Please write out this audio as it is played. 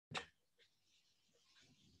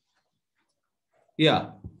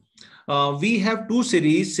Yeah. We have two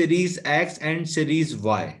series, series X and series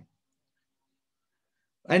Y.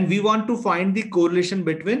 And we want to find the correlation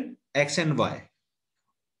between X and Y.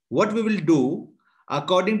 What we will do,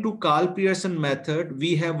 according to Karl Pearson method,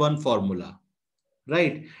 we have one formula,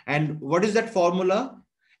 right? And what is that formula?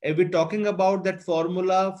 If we're talking about that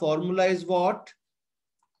formula is what?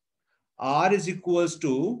 R is equals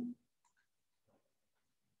to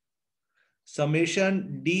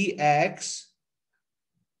summation dx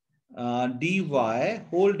dy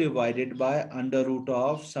whole divided by under root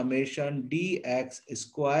of summation dx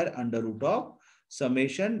square under root of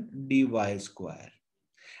summation dy square.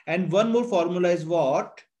 And one more formula is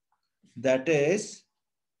what? That is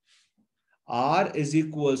R is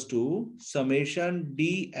equals to summation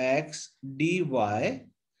dx dy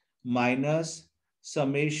minus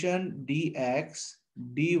summation dx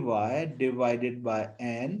dy divided by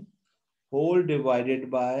n whole divided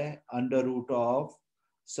by under root of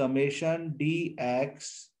summation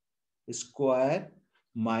dx square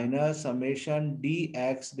minus summation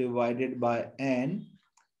dx divided by n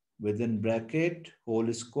within bracket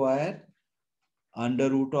whole square under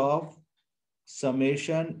root of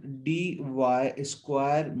summation dy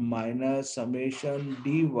square minus summation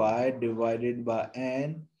dy divided by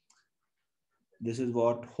n. This is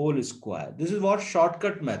what whole square. This is what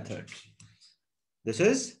shortcut method. This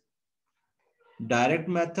is direct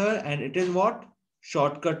method and it is what?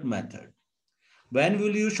 Shortcut method. When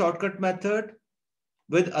will you use shortcut method?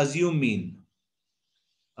 With assume mean.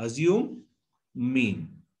 Assume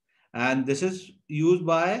mean. And this is used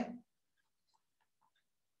by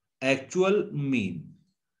actual mean.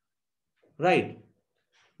 Right.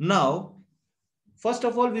 Now, first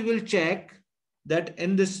of all, we will check that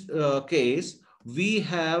in this case, we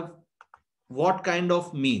have what kind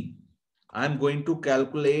of mean. I'm going to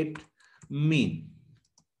calculate mean.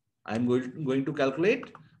 I'm going to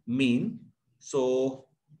calculate mean. So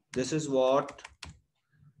this is what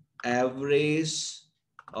average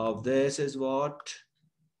of this is what?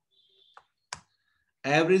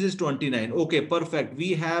 Average is 29. Okay, perfect.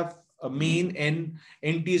 We have a mean in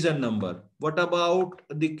integer number. What about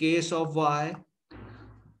the case of y?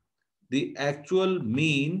 The actual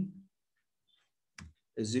mean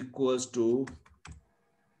is equals to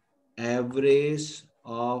average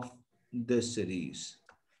of this series.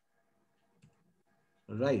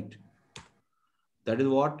 Right. That is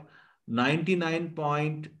what?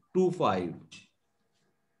 99.25.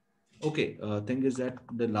 Okay, thing is that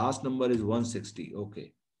the last number is 160.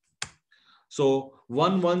 Okay. So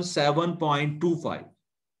 117.25.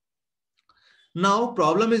 Now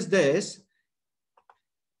problem is this.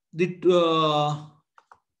 The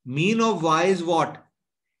mean of y is what?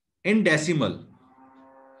 In decimal.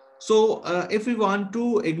 So if we want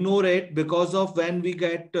to ignore it because of when we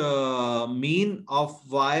get mean of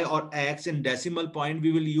y or x in decimal point,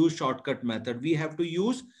 we will use shortcut method. We have to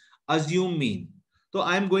use assume mean. So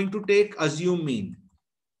I'm going to take assume mean.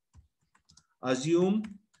 Assume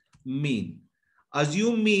mean.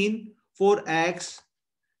 Assume mean for x,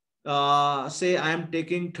 say I am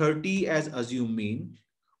taking 30 as assume mean.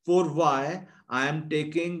 For y, I am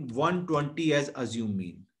taking 120 as assume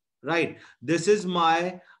mean. Right. This is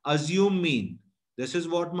my assume mean. This is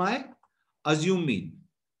what my assume mean.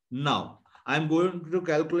 Now, I'm going to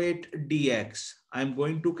calculate dx. I'm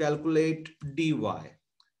going to calculate dy.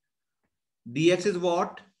 Dx is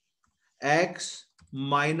what? X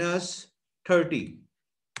minus 30.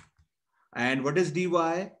 And what is dy?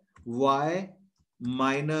 Y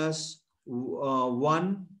minus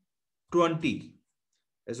 120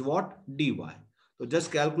 is what? Dy. So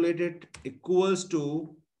just calculate it equals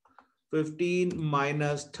to 15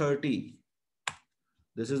 minus 30.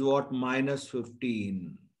 This is what? Minus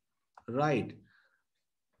 15. Right.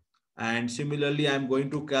 And similarly, I'm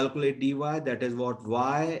going to calculate dy. That is what?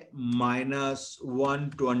 Y minus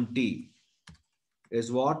 120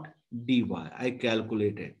 is what? Dy. I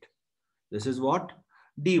calculate it. This is what?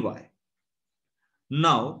 Dy.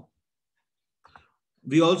 Now,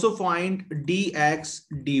 we also find dx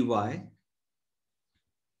dy.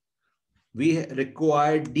 We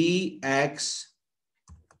require dx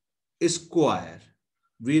square.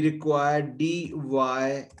 We require dy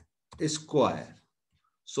square.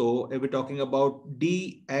 So if we're talking about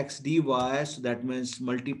dx dy, so that means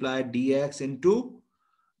multiply dx into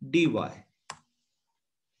dy.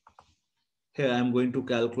 Here I'm going to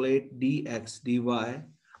calculate dx dy.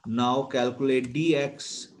 Now calculate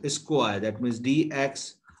dx square. That means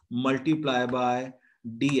dx multiply by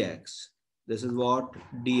dx. This is what?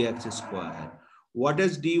 Dx square. What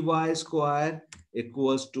is dy square?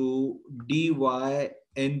 Equals to dy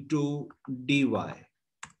into dy.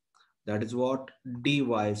 That is what?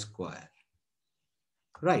 dy square.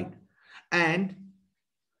 Right. And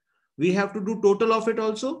we have to do total of it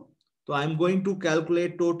also. So I'm going to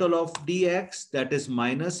calculate total of dx, that is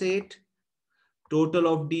minus 8, total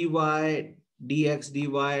of dy, dx,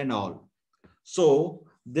 dy and all. So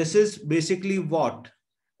this is basically what?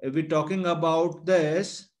 If we're talking about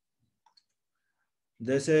this,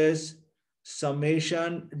 this is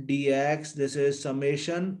summation dx, this is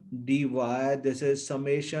summation dy, this is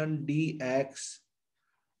summation dx,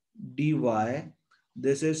 dy,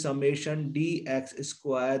 this is summation dx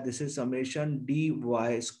square, this is summation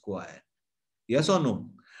dy square. Yes or no?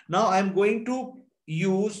 Now I'm going to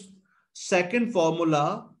use second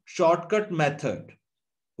formula, shortcut method.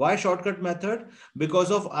 Why shortcut method?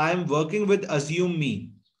 Because of I'm working with assume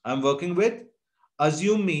mean. I'm working with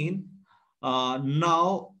assume mean.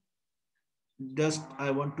 Now just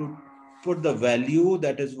I want to put the value,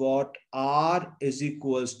 that is what? R is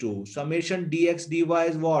equals to summation dx dy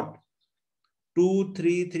is what?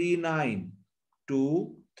 2339.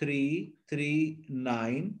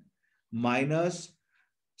 2339 minus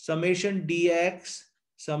summation dx,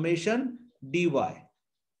 summation dy.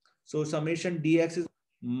 So summation dx is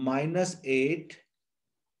minus 8.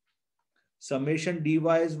 Summation dy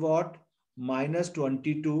is what? Minus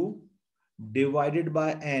 22 divided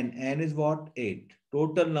by n. N is what? 8.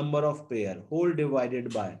 Total number of pair. Whole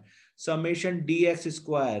divided by summation dx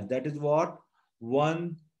square. That is what?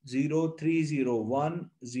 1030.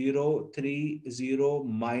 1030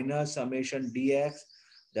 minus summation dx.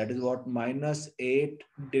 That is what? Minus 8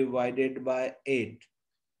 divided by 8.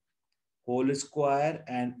 Whole square,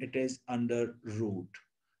 and it is under root.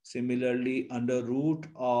 Similarly, under root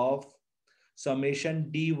of summation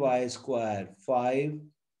dy square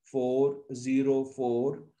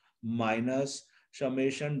 5404 minus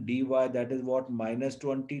summation dy, that is what? Minus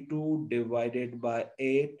 22 divided by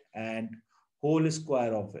 8 and whole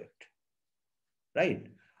square of it. Right?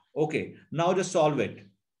 Okay, now just solve it.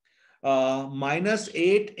 Minus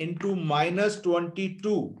 8 into minus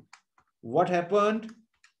 22. What happened?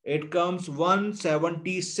 It comes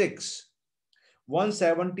 176.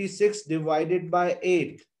 176 divided by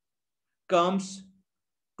 8 comes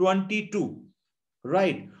 22.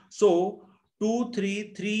 Right. So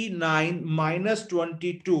 2339 minus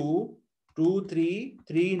 22.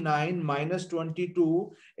 2339 minus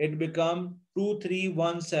 22. It becomes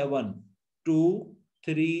 2317.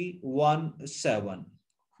 2317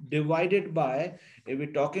 divided by, if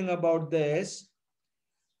we're talking about this,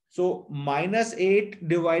 so minus 8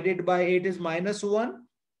 divided by 8 is minus 1.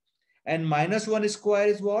 And minus 1 square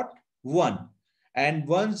is what? 1. And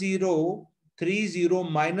 1030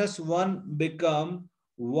 minus 1 become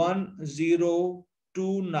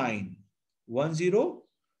 1029.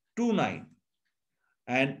 1029.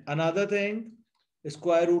 And another thing,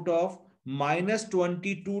 square root of minus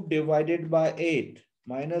 22 divided by 8.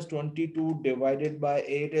 Minus 22 divided by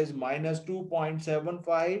 8 is minus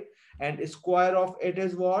 2.75. And square of it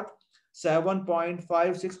is what?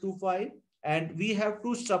 7.5625. And we have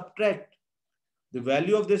to subtract. The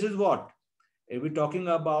value of this is what? If we're talking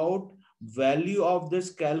about value of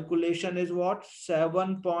this calculation is what?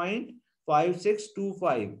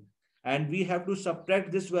 7.5625. And we have to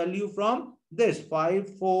subtract this value from this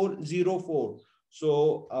 5404.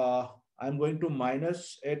 So I'm going to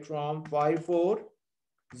minus it from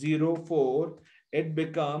 5404. It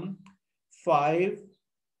become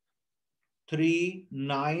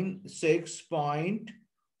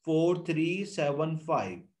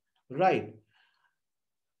 5396.4375. Right.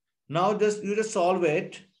 Now you just solve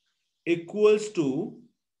it. Equals to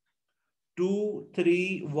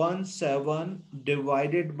 2317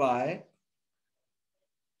 divided by,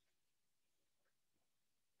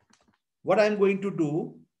 what I'm going to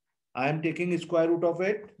do, I'm taking square root of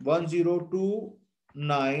it,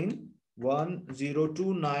 1029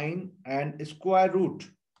 and square root.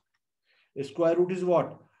 Square root is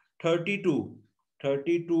what? 32.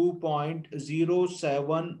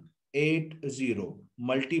 32.0780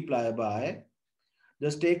 multiply by,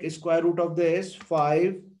 just take square root of this,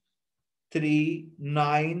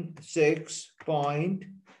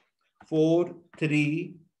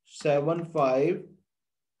 5396.4375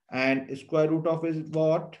 and square root of is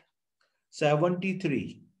what?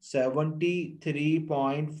 73.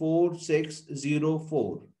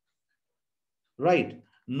 73.4604. Right.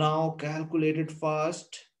 Now calculate it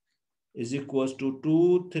fast. Is equals to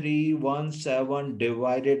 2317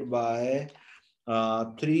 divided by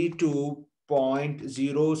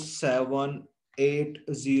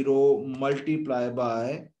 32.0780 multiply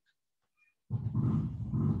by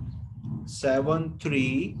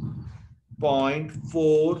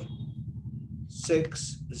 73.4604.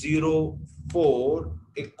 604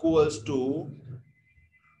 equals to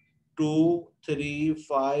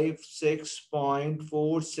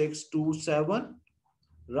 2356.4627,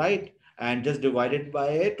 right? And just divided by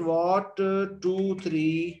it, what?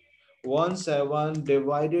 2317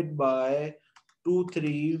 divided by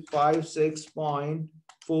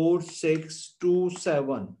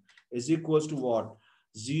 2356.4627 is equals to what?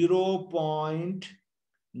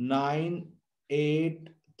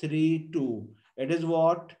 0.9832. It is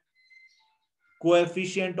what?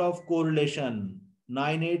 Coefficient of correlation.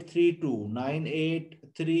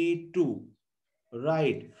 9832.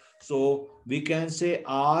 Right. So we can say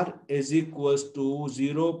R is equals to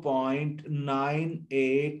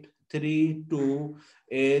 0.9832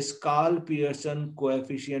 is Karl Pearson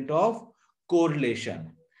coefficient of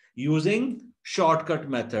correlation using shortcut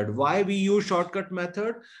method. Why we use shortcut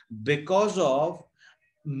method? Because of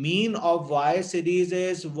mean of Y series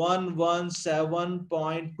is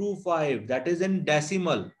 117.25. That is in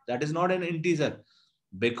decimal. That is not an integer.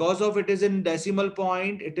 Because of it is in decimal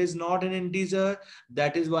point, it is not an integer.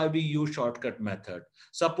 That is why we use shortcut method.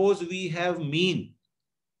 Suppose we have mean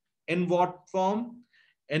in what form?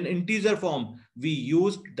 In integer form, we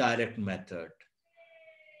use direct method.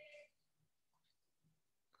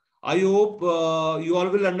 I hope you all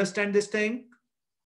will understand this thing.